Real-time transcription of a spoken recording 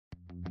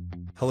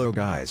Hello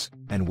guys,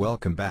 and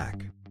welcome back.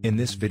 In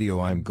this video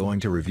I'm going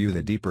to review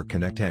the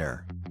DeeperConnect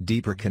Air.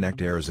 DeeperConnect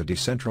Air is a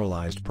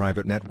decentralized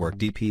private network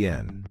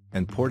DPN,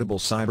 and portable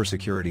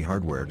cybersecurity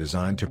hardware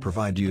designed to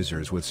provide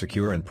users with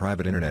secure and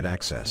private internet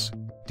access.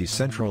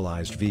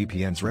 Decentralized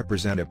VPNs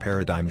represent a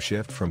paradigm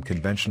shift from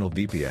conventional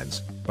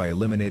VPNs, by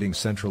eliminating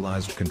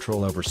centralized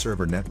control over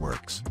server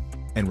networks,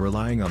 and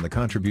relying on the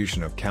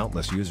contribution of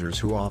countless users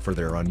who offer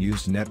their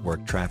unused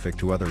network traffic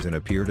to others in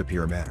a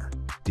peer-to-peer manner.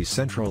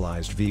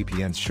 Decentralized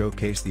VPNs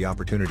showcase the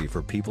opportunity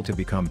for people to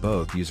become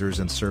both users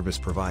and service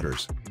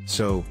providers.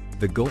 So,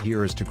 the goal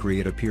here is to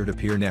create a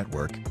peer-to-peer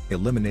network,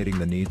 eliminating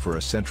the need for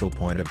a central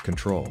point of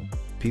control.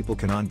 People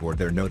can onboard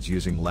their nodes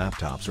using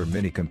laptops or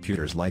mini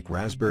computers like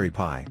Raspberry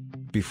Pi.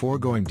 Before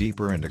going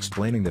deeper and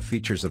explaining the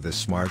features of this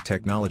smart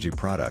technology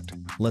product,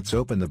 let's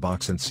open the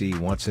box and see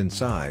what's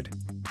inside.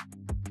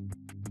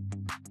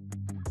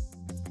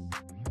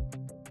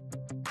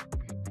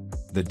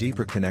 The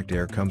DeeperConnect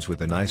Air comes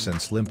with a nice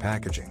and slim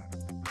packaging.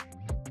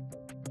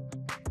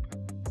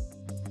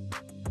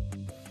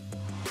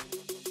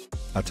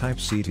 A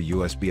Type-C to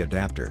USB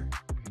adapter.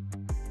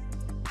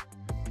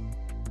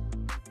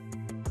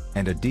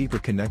 And a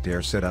DeeperConnect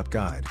Air setup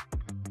guide.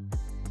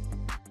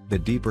 The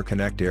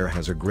DeeperConnect Air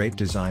has a great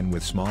design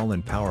with small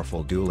and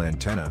powerful dual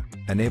antenna,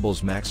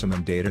 enables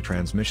maximum data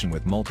transmission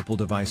with multiple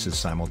devices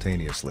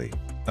simultaneously.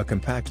 A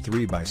compact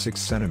 3x6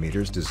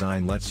 cm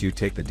design lets you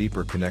take the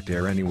DeeperConnect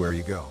Air anywhere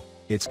you go.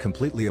 It's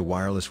completely a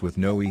wireless with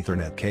no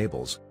Ethernet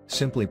cables,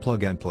 simply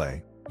plug and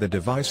play. The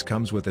device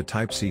comes with a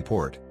Type-C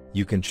port.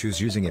 You can choose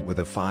using it with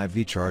a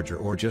 5V charger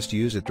or just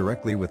use it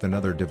directly with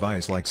another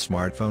device like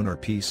smartphone or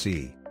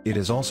PC. It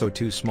is also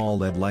two small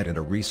LED light and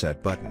a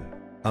reset button.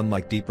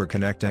 Unlike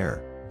DeeperConnect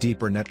Air,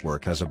 Deeper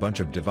Network has a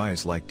bunch of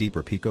devices like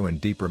Deeper Pico and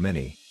Deeper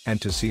Mini,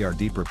 and to see our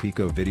Deeper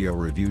Pico video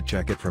review,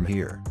 check it from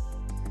here.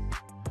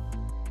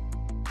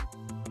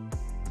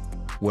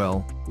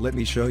 Well, let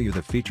me show you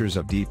the features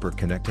of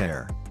DeeperConnect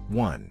Air.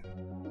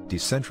 1.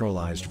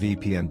 Decentralized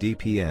VPN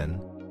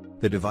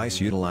DPN. The device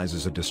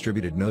utilizes a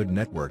distributed node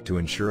network to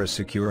ensure a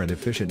secure and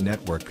efficient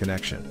network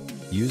connection.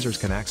 Users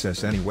can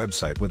access any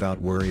website without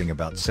worrying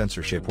about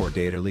censorship or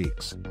data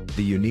leaks.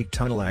 The unique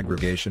tunnel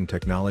aggregation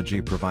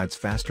technology provides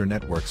faster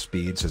network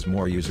speeds as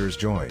more users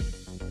join.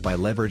 By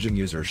leveraging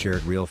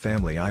user-shared real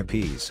family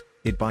IPs,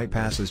 it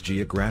bypasses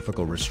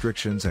geographical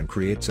restrictions and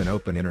creates an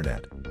open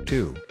internet.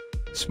 2.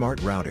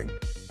 Smart routing.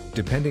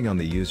 Depending on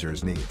the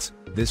user's needs,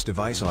 this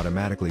device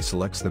automatically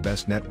selects the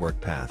best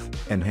network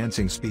path,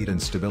 enhancing speed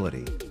and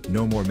stability.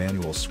 No more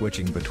manual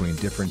switching between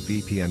different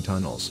VPN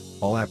tunnels.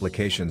 All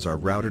applications are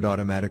routed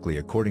automatically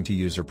according to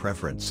user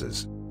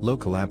preferences.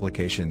 Local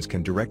applications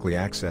can directly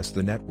access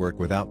the network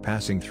without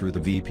passing through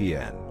the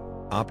VPN,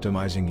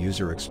 optimizing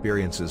user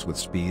experiences with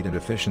speed and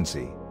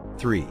efficiency.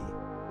 3.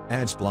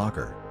 Ads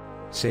blocker.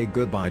 Say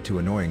goodbye to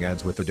annoying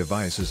ads with the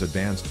device's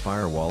advanced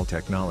firewall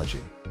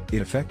technology.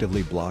 It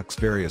effectively blocks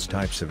various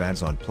types of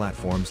ads on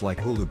platforms like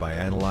Hulu by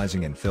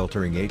analyzing and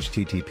filtering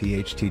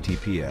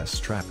HTTP/HTTPS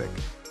traffic.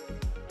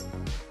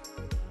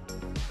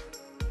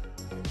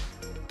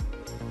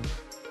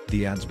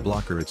 The ads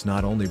blocker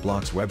not only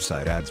blocks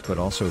website ads but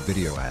also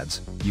video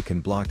ads. You can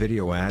block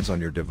video ads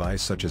on your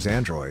device such as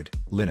Android,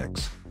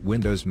 Linux,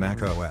 Windows,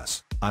 Mac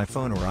OS,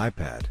 iPhone or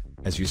iPad.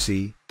 As you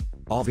see,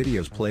 all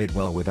videos played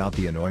well without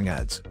the annoying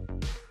ads.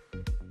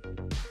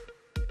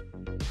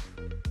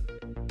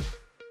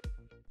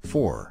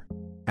 4.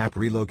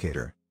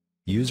 App-Relocator.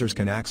 Users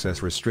can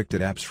access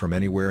restricted apps from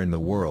anywhere in the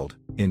world,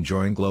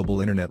 enjoying global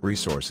internet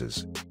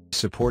resources.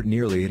 Support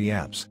nearly 80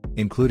 apps,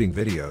 including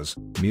videos,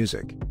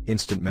 music,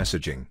 instant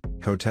messaging,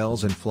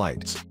 hotels and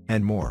flights,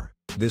 and more.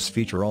 This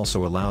feature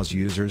also allows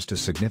users to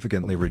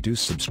significantly reduce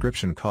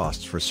subscription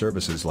costs for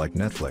services like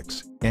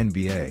Netflix,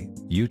 NBA,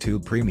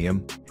 YouTube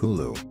Premium,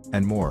 Hulu,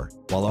 and more,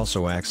 while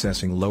also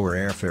accessing lower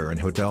airfare and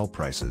hotel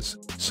prices.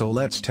 So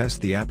let's test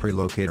the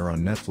App-Relocator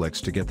on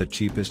Netflix to get the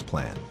cheapest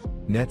plan.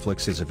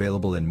 Netflix is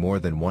available in more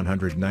than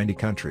 190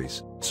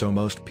 countries, so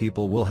most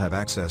people will have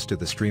access to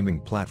the streaming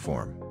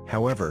platform.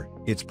 However,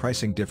 its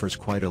pricing differs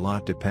quite a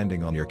lot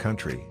depending on your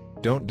country.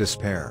 Don't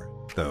despair,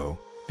 though,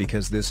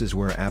 because this is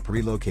where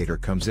App-Relocator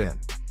comes in.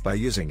 By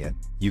using it,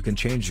 you can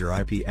change your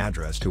IP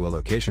address to a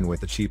location with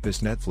the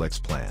cheapest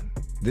Netflix plan.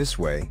 This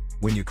way,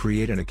 when you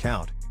create an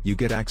account, you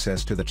get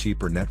access to the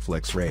cheaper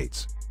Netflix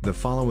rates. The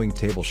following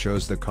table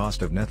shows the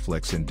cost of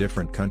Netflix in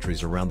different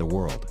countries around the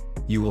world.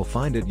 You will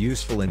find it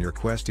useful in your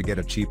quest to get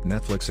a cheap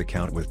Netflix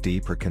account with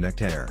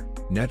DeeperConnect Air.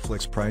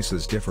 Netflix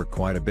prices differ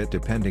quite a bit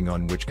depending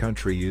on which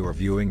country you are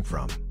viewing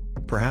from.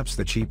 Perhaps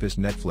the cheapest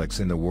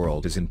Netflix in the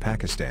world is in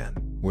Pakistan,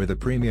 where the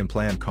premium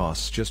plan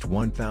costs just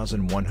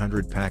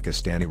 1,100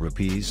 Pakistani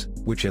rupees,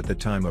 which at the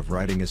time of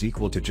writing is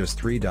equal to just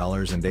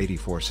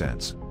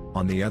 $3.84.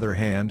 On the other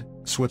hand,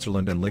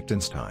 Switzerland and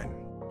Liechtenstein,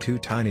 two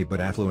tiny but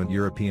affluent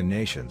European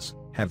nations,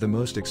 have the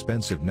most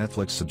expensive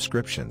Netflix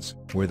subscriptions,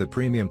 where the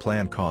premium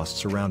plan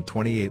costs around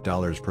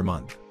 $28 per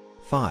month.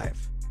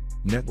 5.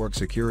 Network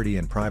security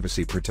and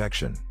privacy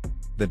protection.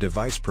 The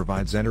device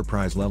provides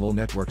enterprise-level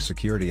network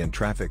security and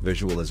traffic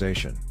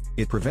visualization.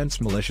 It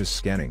prevents malicious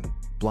scanning,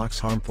 blocks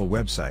harmful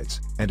websites,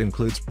 and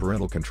includes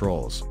parental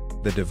controls.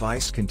 The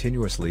device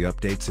continuously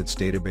updates its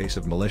database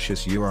of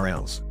malicious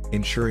URLs,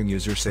 ensuring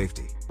user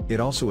safety.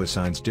 It also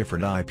assigns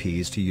different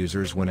IPs to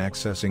users when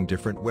accessing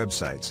different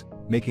websites,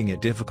 making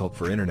it difficult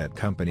for internet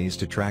companies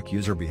to track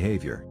user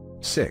behavior.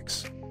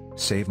 6.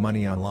 Save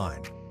money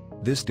online.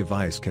 This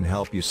device can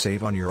help you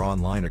save on your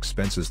online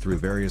expenses through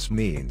various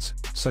means,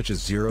 such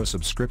as zero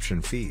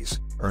subscription fees,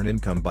 earn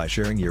income by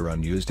sharing your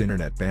unused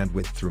internet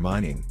bandwidth through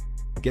mining,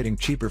 getting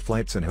cheaper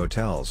flights and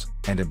hotels,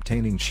 and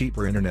obtaining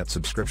cheaper internet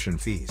subscription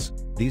fees.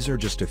 These are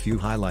just a few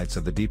highlights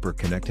of the Deeper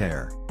Connect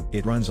Air.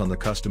 It runs on the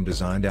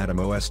custom-designed Atom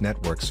OS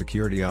network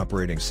security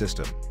operating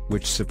system,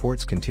 which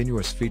supports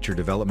continuous feature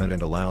development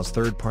and allows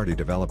third-party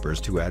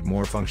developers to add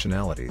more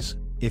functionalities.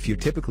 If you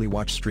typically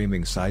watch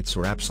streaming sites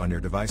or apps on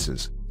your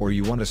devices, or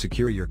you want to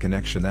secure your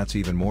connection that's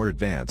even more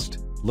advanced,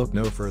 look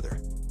no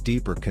further.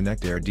 Deeper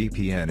Connect Air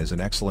DPN is an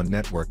excellent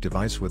network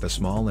device with a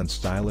small and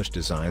stylish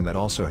design that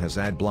also has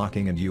ad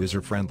blocking and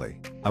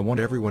user-friendly. I want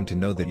everyone to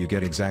know that you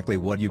get exactly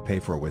what you pay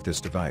for with this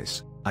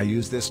device. I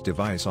use this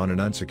device on an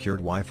unsecured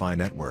Wi-Fi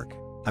network.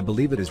 I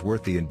believe it is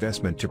worth the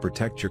investment to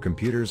protect your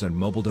computers and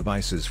mobile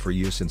devices for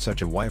use in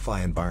such a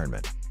Wi-Fi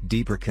environment.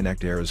 Deeper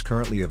Connect Air is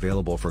currently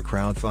available for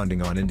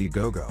crowdfunding on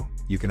Indiegogo.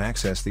 You can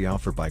access the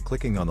offer by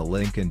clicking on the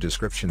link in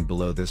description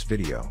below this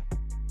video.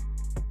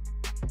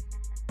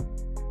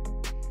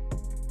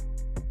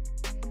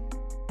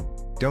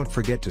 Don't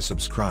forget to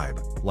subscribe,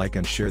 like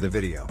and share the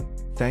video.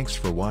 Thanks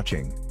for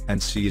watching,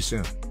 and see you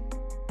soon.